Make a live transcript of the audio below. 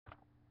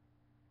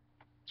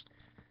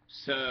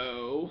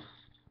So,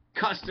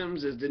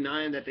 Customs is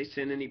denying that they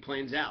sent any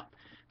planes out.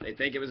 They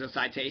think it was a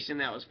citation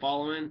that was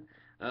following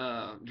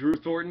Drew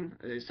Thornton,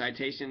 a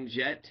citation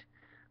jet.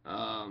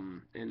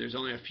 And there's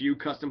only a few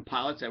custom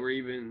pilots that were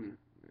even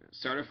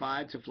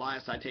certified to fly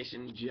a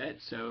citation jet,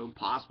 so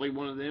possibly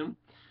one of them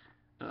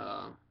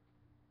uh,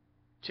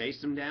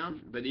 chased him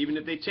down. But even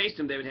if they chased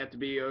him, they would have to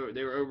be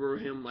they were over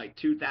him like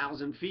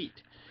 2,000 feet.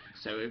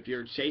 So if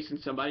you're chasing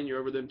somebody and you're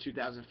over them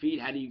 2,000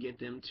 feet, how do you get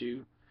them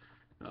to,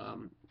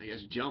 I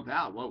guess, jump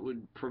out? What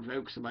would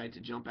provoke somebody to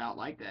jump out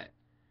like that?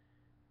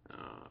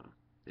 Uh,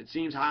 it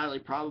seems highly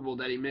probable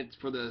that he meant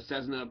for the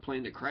Cessna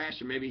plane to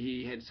crash, or maybe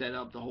he had set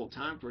up the whole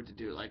time for it to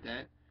do it like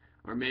that,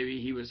 or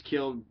maybe he was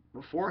killed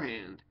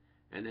beforehand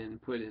and then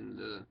put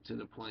into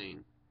the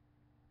plane.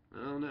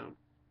 I don't know.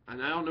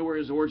 And I don't know where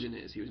his origin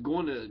is. He was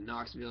going to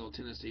Knoxville,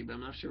 Tennessee, but I'm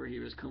not sure where he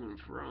was coming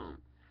from.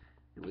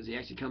 Was he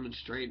actually coming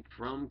straight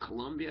from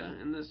Columbia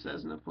in the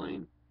Cessna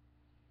plane?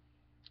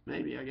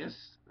 Maybe, I guess.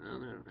 I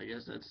don't know. I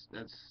guess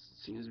that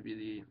seems to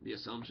be the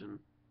assumption.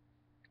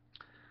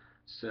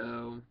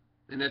 So,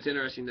 and that's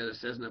interesting that a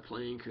Cessna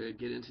plane could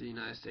get into the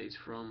United States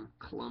from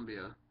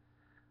Columbia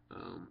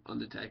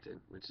undetected,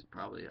 which is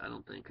probably, I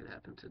don't think, could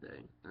happen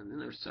today. And then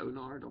there's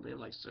sonar. Don't they have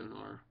like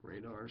sonar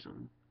radar or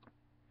something?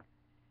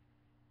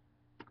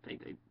 I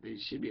think they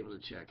should be able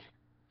to check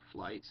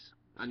flights.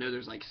 I know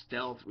there's like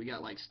stealth. We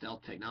got like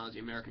stealth technology.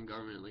 American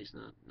government, at least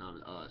not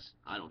us.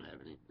 I don't have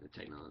any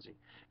technology,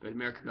 but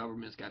American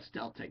government's got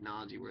stealth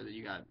technology where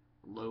you got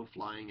low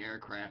flying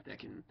aircraft that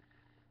can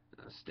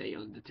stay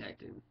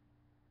undetected.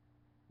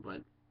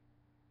 But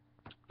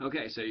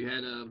okay, so you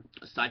had a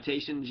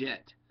citation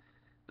jet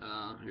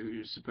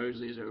who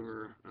supposedly is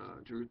over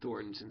Drew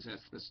Thornton, since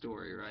that's the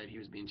story, right? He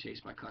was being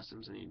chased by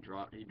Customs and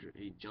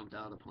he jumped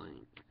out of the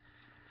plane.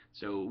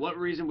 So what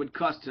reason would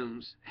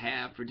Customs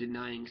have for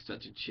denying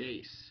such a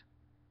chase?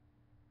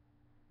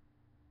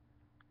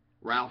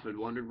 Ralph had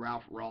wondered.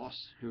 Ralph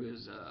Ross, who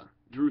is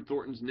Drew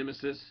Thornton's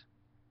nemesis,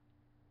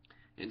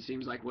 and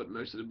seems like what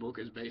most of the book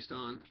is based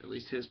on, at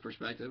least his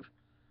perspective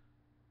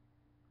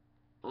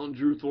on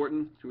Drew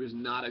Thornton, who is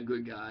not a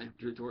good guy.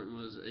 Drew Thornton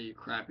was a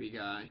crappy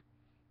guy.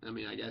 I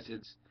mean, I guess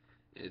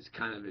it's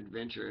kind of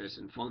adventurous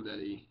and fun that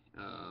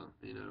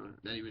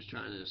that he was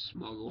trying to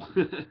smuggle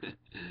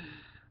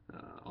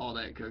all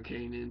that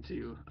cocaine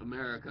into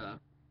America.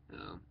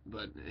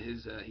 But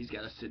he's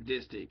got a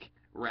sadistic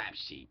rap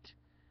sheet.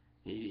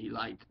 He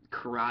liked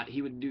karate.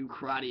 He would do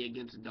karate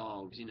against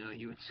dogs. He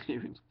would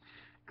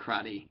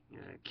karate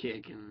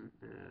kick and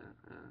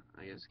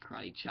I guess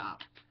karate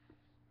chop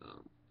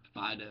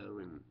Fido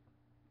and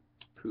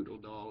poodle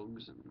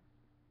dogs. And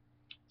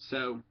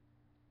so,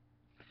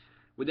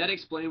 would that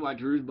explain why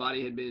Drew's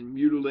body had been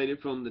mutilated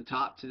from the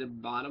top to the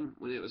bottom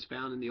when it was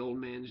found in the old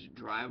man's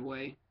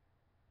driveway?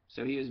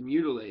 So he was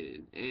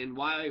mutilated. And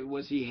why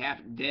was he half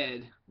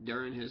dead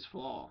during his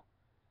fall?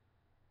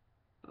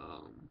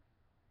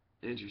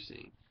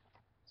 Interesting.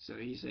 So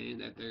he's saying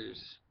that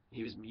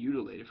he was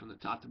mutilated from the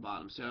top to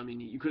bottom. So, I mean,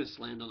 you could have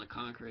slammed on the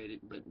concrete,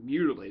 but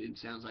mutilated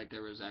sounds like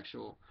there was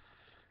actual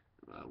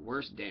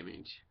worse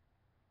damage.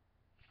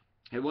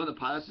 Had one of the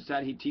pilots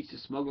decided he'd teach the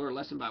smuggler a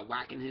lesson by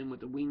whacking him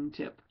with a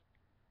wingtip?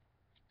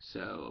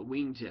 So, a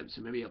wingtip.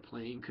 So maybe a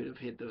plane could have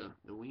hit the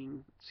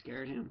wing,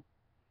 scared him.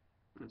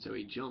 And so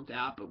he jumped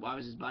out, but why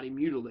was his body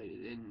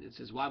mutilated? And it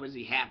says, why was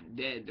he half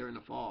dead during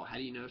the fall? How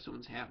do you know if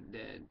someone's half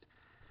dead?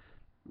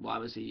 Why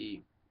do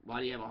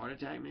you have a heart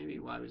attack, maybe?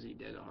 Why was he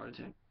dead of a heart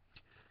attack?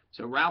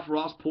 So Ralph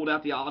Ross pulled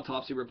out the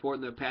autopsy report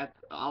and the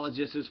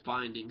pathologist's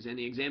findings, and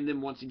he examined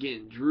them once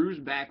again. Drew's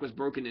back was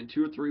broken in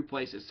 2 or 3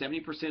 places.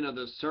 70% of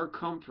the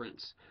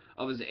circumference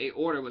of his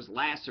aorta was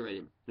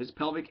lacerated. His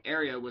pelvic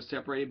area was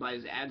separated by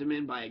his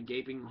abdomen by a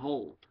gaping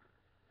hole.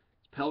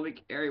 His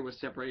pelvic area was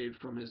separated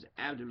from his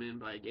abdomen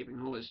by a gaping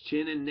hole. His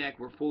chin and neck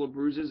were full of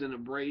bruises and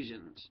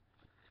abrasions.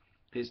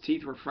 His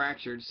teeth were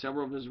fractured,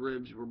 several of his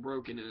ribs were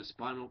broken, and his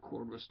spinal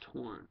cord was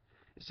torn.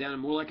 It sounded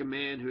more like a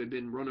man who had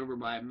been run over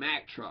by a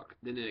Mack truck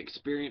than an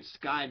experienced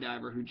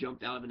skydiver who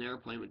jumped out of an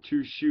airplane with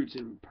 2 chutes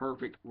in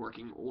perfect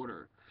working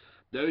order.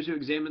 Those who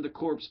examined the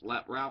corpse,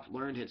 Ralph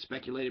learned, had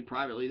speculated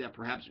privately that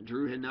perhaps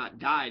Drew had not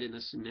died in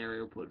the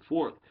scenario put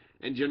forth,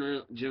 and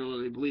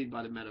generally believed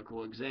by the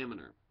medical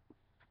examiner.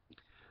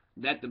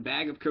 That the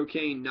bag of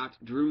cocaine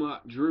knocked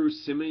Drew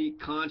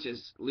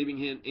semi-conscious, leaving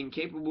him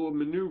incapable of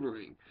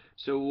maneuvering.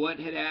 So what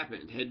had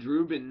happened? Had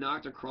Drew been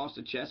knocked across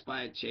the chest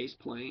by a chase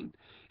plane?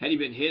 Had he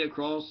been hit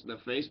across the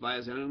face by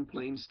his own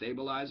plane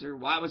stabilizer?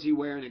 Why was he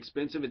wearing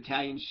expensive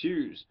Italian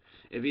shoes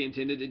if he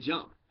intended to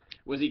jump?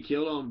 Was he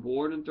killed on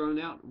board and thrown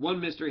out?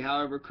 One mystery,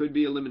 however, could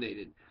be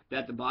eliminated.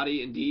 That the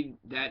body, indeed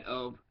that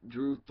of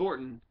Drew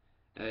Thornton,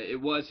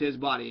 it was his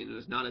body, and it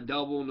was not a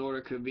double nor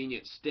a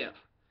convenient stiff.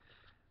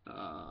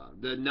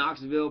 The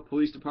Knoxville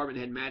Police Department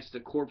had matched the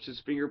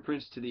corpse's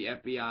fingerprints to the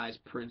FBI's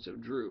prints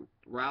of Drew.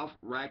 Ralph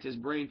racked his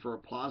brain for a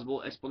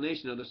plausible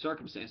explanation of the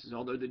circumstances.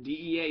 Although the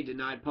DEA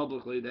denied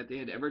publicly that they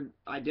had ever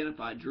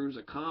identified Drew's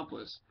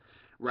accomplice,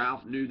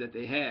 Ralph knew that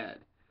they had,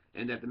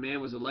 and that the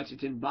man was a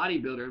Lexington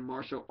bodybuilder and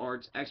martial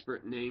arts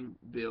expert named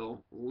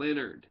Bill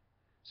Leonard.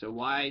 So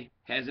why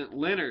hasn't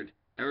Leonard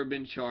ever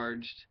been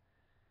charged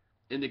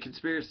in the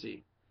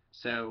conspiracy?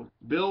 So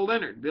Bill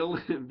Leonard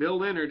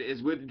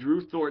is with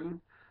Drew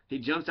Thornton. He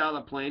jumps out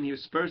of the plane. He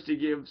was supposed to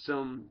give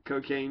some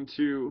cocaine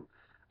to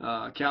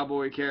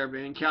Cowboy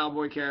Caravan.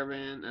 Cowboy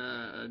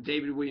Caravan.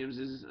 David Williams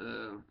is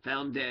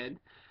found dead.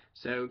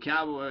 So David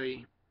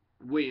Cowboy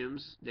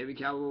Williams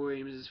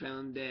is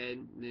found dead.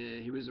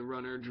 He was a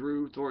runner.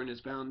 Drew Thornton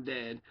is found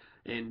dead,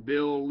 and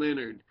Bill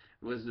Leonard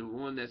was the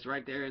one that's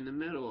right there in the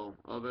middle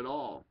of it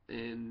all.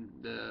 And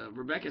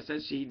Rebecca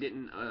says she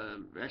didn't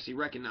actually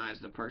recognize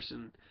the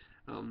person,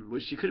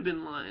 which she could have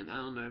been lying. I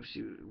don't know if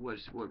she was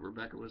what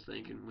Rebecca was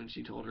thinking when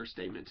she told her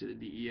statement to the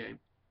DEA.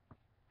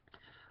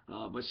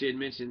 But she had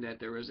mentioned that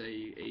there was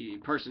a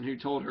person who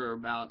told her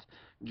about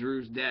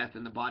Drew's death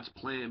and the botched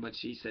plan, but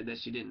she said that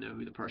she didn't know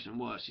who the person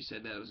was. She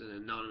said that it was an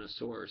anonymous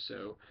source,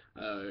 so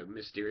a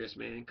mysterious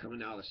man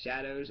coming out of the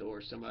shadows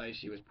or somebody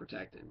she was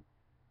protecting.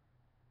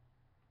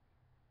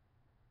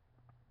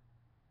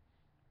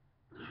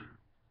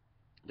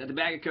 That the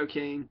bag of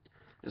cocaine.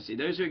 Let's see.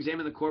 Those who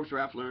examined the corpse,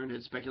 Ralph learned,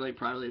 had speculated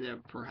privately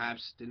that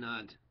perhaps did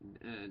not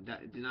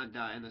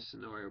die in the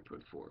scenario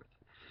put forth.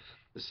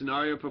 The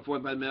scenario put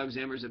forth by the medical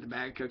examiners that the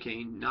bag of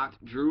cocaine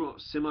knocked Drew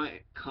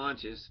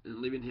semi-conscious and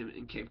leaving him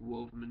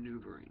incapable of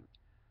maneuvering.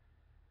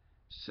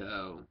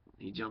 So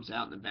he jumps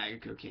out and the bag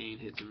of cocaine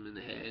hits him in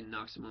the head,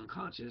 knocks him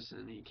unconscious,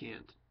 and he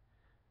can't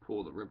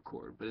pull the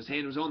ripcord. But his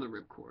hand was on the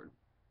ripcord.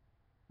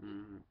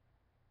 Mm-hmm.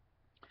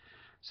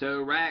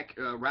 So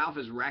Ralph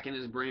is racking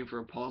his brain for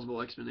a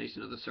plausible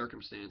explanation of the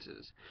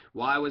circumstances.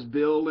 Why was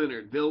Bill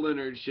Leonard? Bill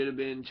Leonard should have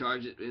been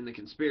charged in the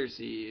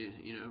conspiracy.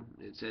 You know,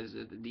 it says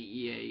that the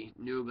DEA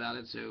knew about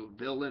it. So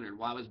Bill Leonard,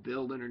 why was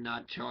Bill Leonard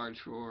not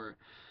charged for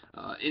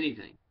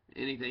anything?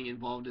 Anything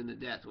involved in the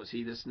death? Was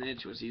he the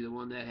snitch? Was he the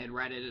one that had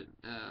ratted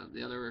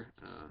the other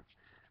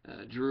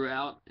Drew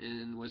out?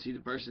 And was he the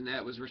person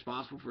that was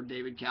responsible for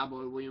David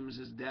Cowboy Williams'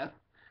 death?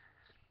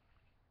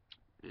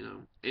 You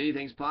know,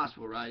 anything's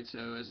possible, right?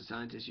 So as a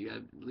scientist, you got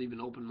to leave an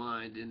open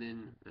mind and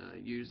then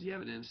use the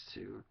evidence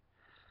to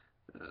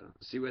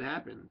see what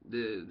happened,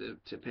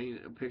 to paint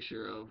a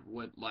picture of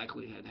what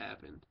likely had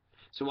happened.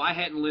 So why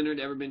hadn't Leonard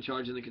ever been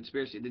charged in the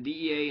conspiracy? The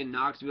DEA in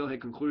Knoxville had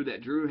concluded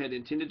that Drew had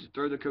intended to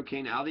throw the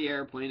cocaine out of the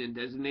airplane in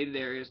designated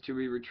areas to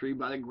be retrieved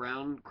by the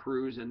ground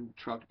crews and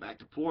trucked back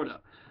to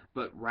Florida.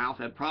 But Ralph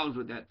had problems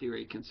with that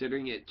theory,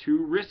 considering it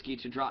too risky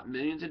to drop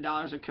millions of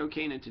dollars of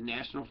cocaine into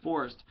national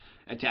forest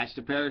attached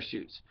to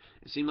parachutes.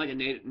 It seemed like a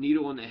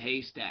needle in a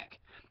haystack.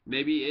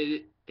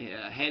 Maybe it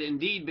had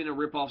indeed been a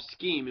rip-off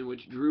scheme in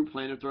which Drew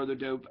planned to throw the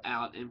dope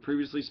out in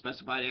previously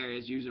specified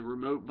areas using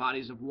remote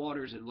bodies of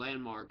waters and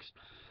landmarks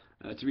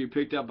to be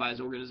picked up by his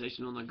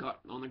organization on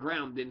the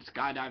ground, then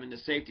skydive into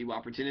safety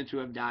while pretending to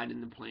have died in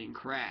the plane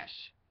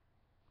crash.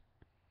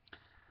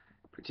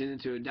 Pretending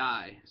to have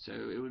died. So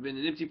it would have been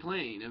an empty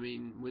plane. I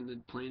mean, wouldn't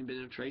the plane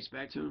been traced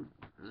back to him?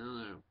 I don't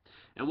know.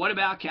 And what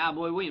about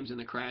Cowboy Williams and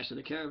the crash of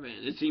the Caravan?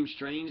 It seems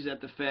strange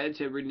that the feds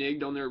had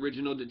reneged on their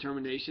original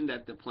determination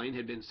that the plane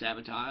had been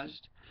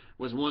sabotaged.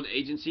 Was one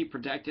agency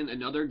protecting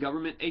another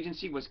government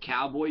agency? Was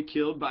Cowboy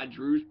killed by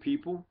Drew's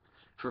people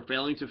for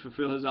failing to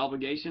fulfill his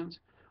obligations?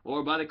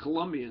 Or by the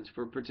Colombians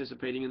for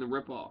participating in the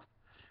ripoff?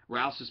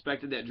 Ralph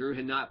suspected that Drew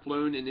had not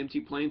flown an empty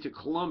plane to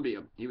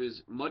Colombia. He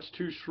was much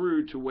too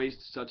shrewd to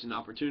waste such an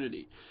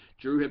opportunity.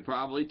 Drew had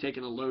probably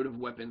taken a load of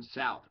weapons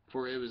south,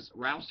 for it was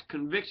Ralph's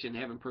conviction,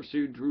 having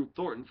pursued Drew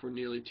Thornton for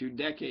nearly 2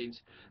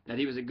 decades, that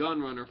he was a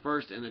gun runner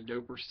first and a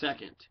doper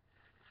second.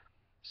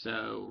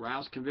 So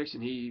Ralph's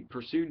conviction, he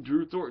pursued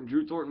Drew Thornton.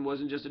 Drew Thornton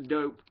wasn't just a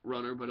dope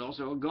runner, but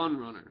also a gun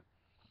runner.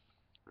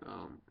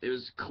 It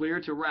was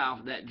clear to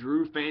Ralph that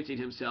Drew fancied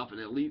himself an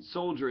elite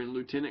soldier in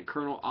Lieutenant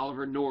Colonel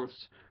Oliver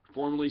North's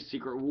formerly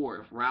secret war.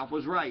 If Ralph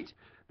was right,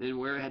 then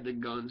where had the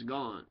guns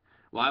gone?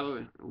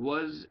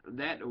 Was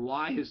that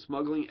why his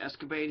smuggling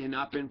escapade had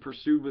not been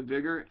pursued with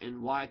vigor,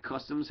 and why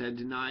customs had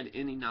denied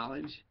any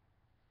knowledge?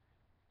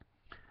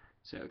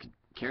 So,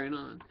 carrying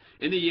on.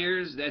 In the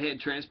years that had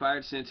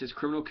transpired since his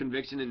criminal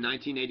conviction in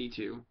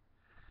 1982,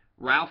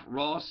 Ralph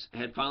Ross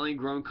had finally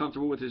grown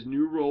comfortable with his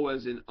new role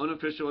as an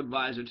unofficial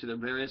advisor to the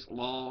various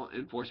law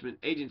enforcement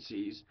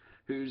agencies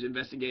whose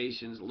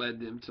investigations led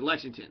them to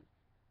Lexington.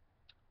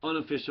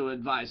 Unofficial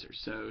advisor,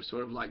 so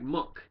sort of like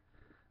Monk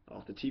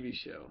off the TV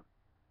show.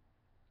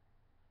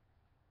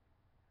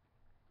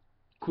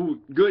 Cool,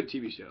 good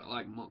TV show. I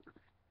like Monk.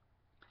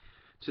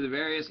 To the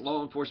various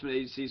law enforcement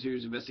agencies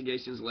whose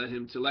investigations led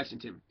him to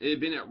Lexington. It had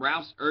been at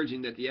Ralph's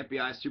urging that the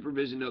FBI's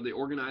supervision of the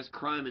organized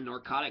crime and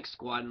narcotics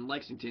squad in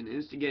Lexington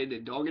instigated a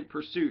dogged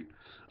pursuit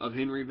of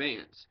Henry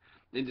Vance.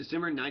 In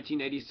December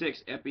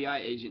 1986, FBI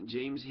agent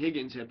James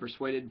Higgins had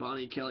persuaded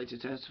Bonnie Kelly to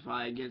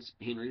testify against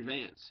Henry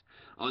Vance.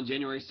 On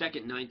January 2,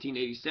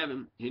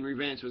 1987, Henry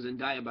Vance was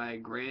indicted by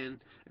a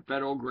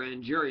federal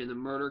grand jury in the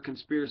murder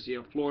conspiracy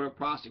of Florida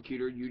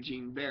prosecutor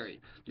Eugene Berry.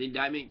 The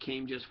indictment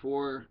came just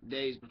 4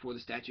 days before the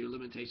statute of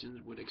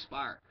limitations would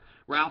expire.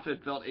 Ralph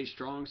had felt a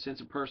strong sense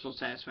of personal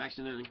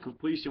satisfaction and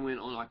completion when,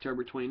 on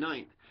October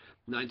 29th,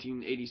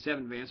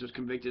 1987, Vance was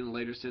convicted and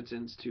later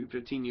sentenced to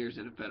 15 years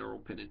in a federal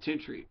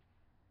penitentiary.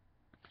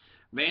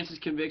 Vance's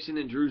conviction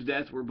and Drew's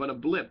death were but a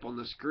blip on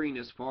the screen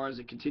as far as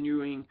a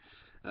continuing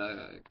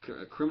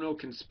criminal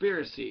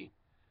conspiracy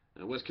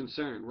was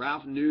concerned.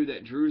 Ralph knew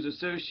that Drew's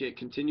associate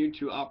continued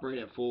to operate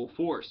at full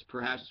force,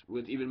 perhaps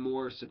with even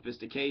more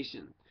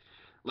sophistication.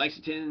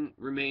 Lexington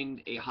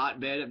remained a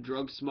hotbed of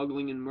drug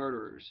smuggling and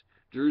murderers.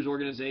 Drew's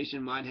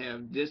organization might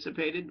have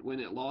dissipated when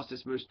it lost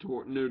its most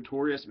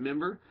notorious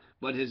member,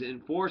 but his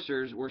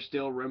enforcers were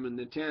still roaming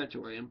the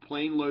territory, and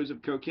plane loads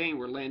of cocaine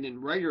were landing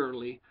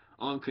regularly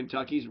on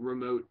Kentucky's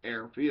remote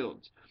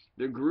airfields.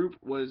 The group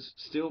was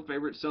still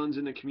favorite sons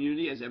in the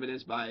community, as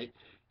evidenced by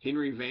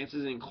Henry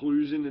Vance's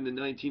inclusion in the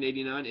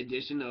 1989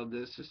 edition of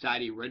the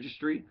Society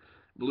Registry,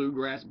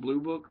 Bluegrass Blue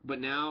Book, but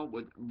now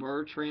with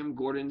Bertram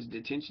Gordon's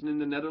detention in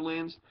the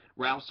Netherlands,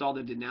 Ralph saw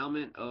the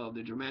denouement of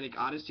the dramatic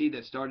odyssey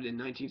that started in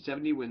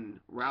 1970 when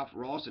Ralph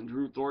Ross and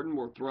Drew Thornton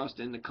were thrust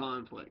into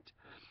conflict.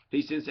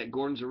 He sensed that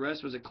Gordon's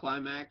arrest was a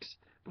climax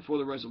before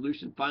the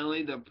resolution.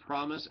 Finally, the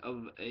promise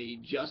of a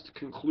just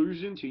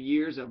conclusion to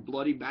years of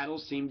bloody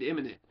battles seemed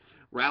imminent.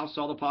 Ralph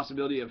saw the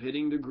possibility of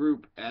hitting the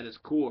group at its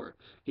core.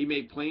 He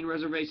made plane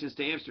reservations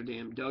to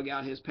Amsterdam, dug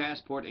out his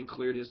passport, and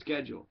cleared his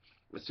schedule.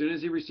 As soon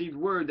as he received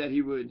word that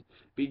he would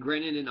be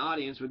granted an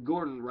audience with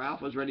Gordon,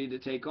 Ralph was ready to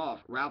take off.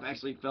 Ralph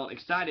actually felt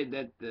excited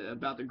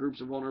about the group's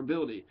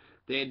vulnerability.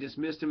 They had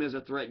dismissed him as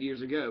a threat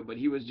years ago, but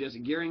he was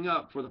just gearing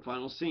up for the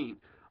final scene.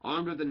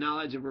 Armed with the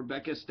knowledge of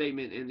Rebecca's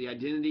statement and the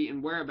identity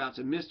and whereabouts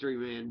of mystery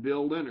man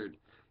Bill Leonard,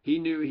 he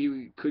knew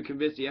he could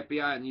convince the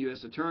FBI and the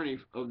U.S. Attorney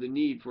of the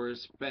need for a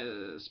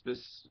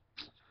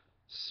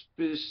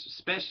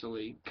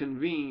specially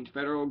convened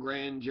federal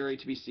grand jury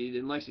to be seated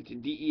in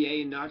Lexington.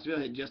 DEA in Knoxville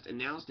had just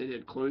announced it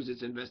had closed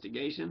its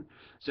investigation,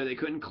 so they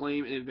couldn't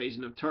claim an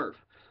invasion of turf.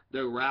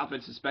 Though Ralph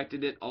had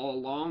suspected it all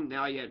along,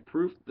 now he had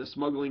proof the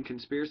smuggling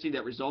conspiracy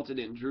that resulted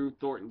in Drew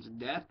Thornton's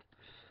death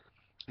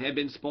had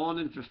been spawned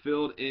and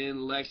fulfilled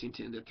in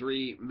Lexington. The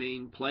three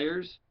main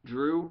players,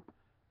 Drew,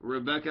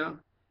 Rebecca,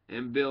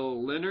 and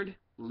Bill Leonard,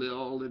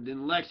 all lived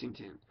in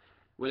Lexington.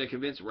 Would it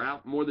convince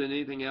Ralph more than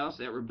anything else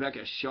that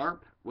Rebecca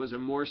Sharp was a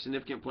more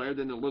significant player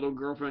than the little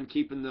girlfriend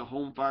keeping the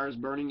home fires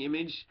burning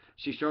image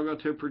she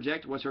struggled to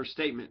project was her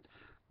statement.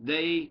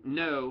 They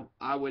know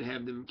I would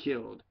have them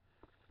killed.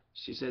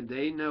 She said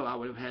they know I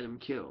would have had them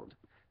killed.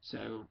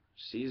 So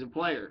she's a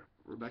player,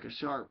 Rebecca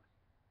Sharp.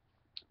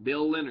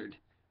 Bill Leonard,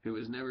 who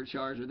was never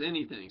charged with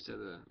anything. So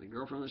the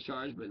girlfriend was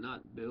charged, but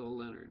not Bill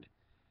Leonard,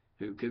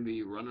 who could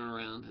be running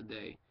around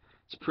today.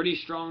 It's pretty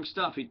strong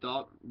stuff, he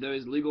thought. Though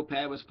his legal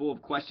pad was full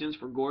of questions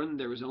for Gordon,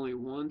 there was only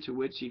one to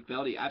which he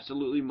felt he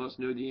absolutely must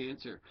know the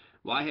answer.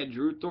 Why had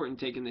Drew Thornton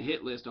taken the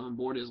hit list on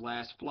board his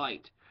last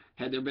flight?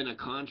 Had there been a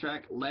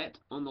contract let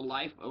on the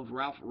life of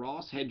Ralph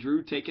Ross? Had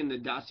Drew taken the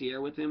dossier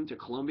with him to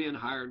Colombia and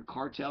hired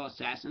cartel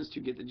assassins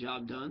to get the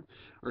job done?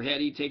 Or had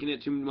he taken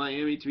it to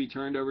Miami to be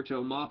turned over to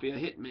a mafia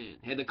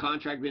hitman? Had the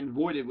contract been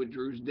voided with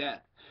Drew's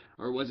death?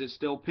 Or was it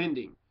still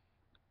pending?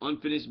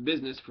 Unfinished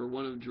business for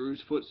one of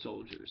Drew's foot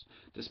soldiers.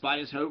 Despite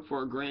his hope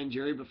for a grand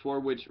jury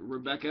before which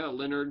Rebecca,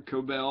 Leonard,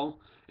 Cobell,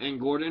 and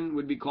Gordon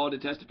would be called to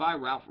testify,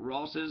 Ralph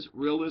Ross's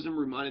realism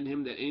reminded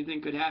him that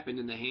anything could happen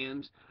in the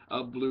hands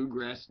of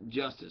Bluegrass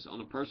justice. On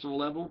a personal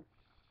level,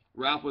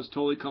 Ralph was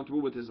totally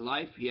comfortable with his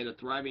life. He had a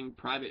thriving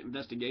private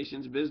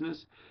investigations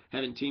business,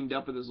 having teamed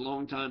up with his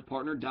longtime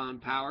partner, Don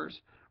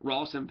Powers.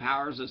 Ross and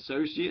Powers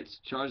Associates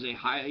charged a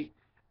high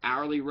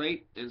hourly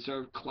rate and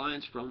served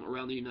clients from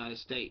around the United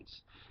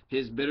States.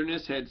 His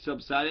bitterness had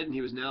subsided, and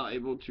he was now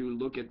able to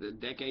look at the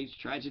decade's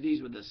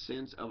tragedies with a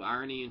sense of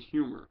irony and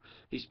humor.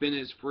 He spent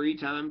his free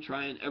time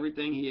trying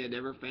everything he had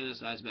ever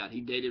fantasized about.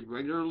 He dated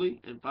regularly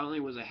and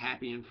finally was a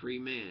happy and free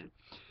man.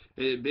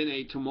 It had been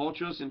a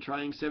tumultuous and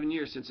trying 7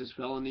 years since his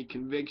felony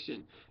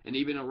conviction, and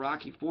even a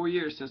rocky 4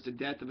 years since the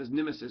death of his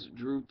nemesis,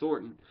 Drew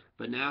Thornton.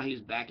 But now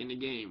he's back in the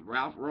game.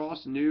 Ralph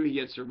Ross knew he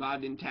had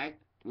survived intact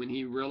when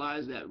he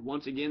realized that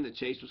once again the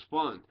chase was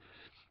fun.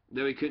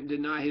 Though he couldn't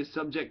deny his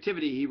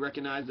subjectivity, he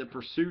recognized the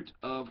pursuit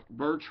of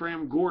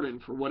Bertram Gordon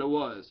for what it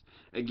was,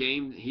 a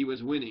game he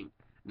was winning,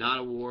 not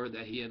a war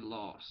that he had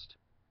lost.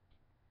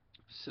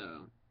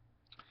 So,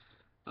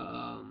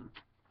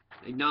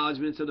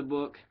 acknowledgments of the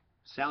book,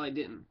 Sally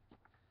Denton.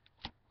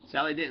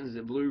 Sally Denton's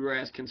The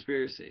Bluegrass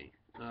Conspiracy.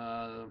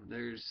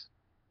 There's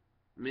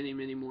many,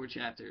 many more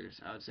chapters.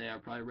 I would say I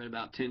probably read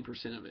about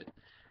 10% of it.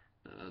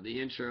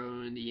 The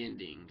intro and the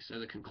ending, so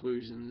the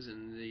conclusions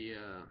and the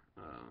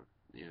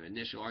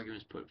initial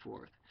arguments put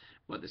forth.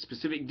 But the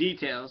specific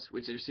details,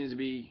 which there seems to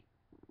be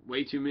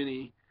way too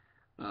many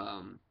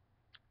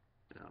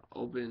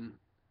open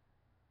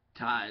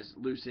ties,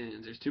 loose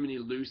ends. There's too many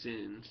loose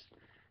ends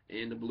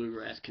in the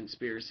Bluegrass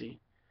Conspiracy,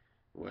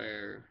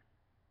 where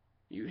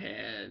you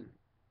had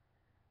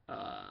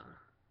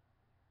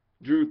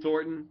Drew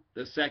Thornton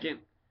II,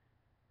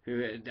 who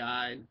had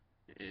died,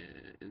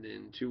 and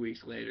then 2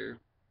 weeks later,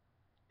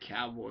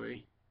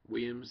 Cowboy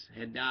Williams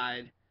had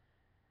died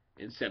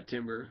in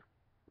September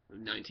of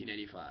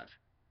 1985.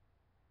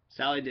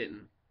 Sally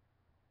Denton,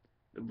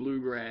 The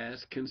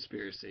Bluegrass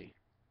conspiracy.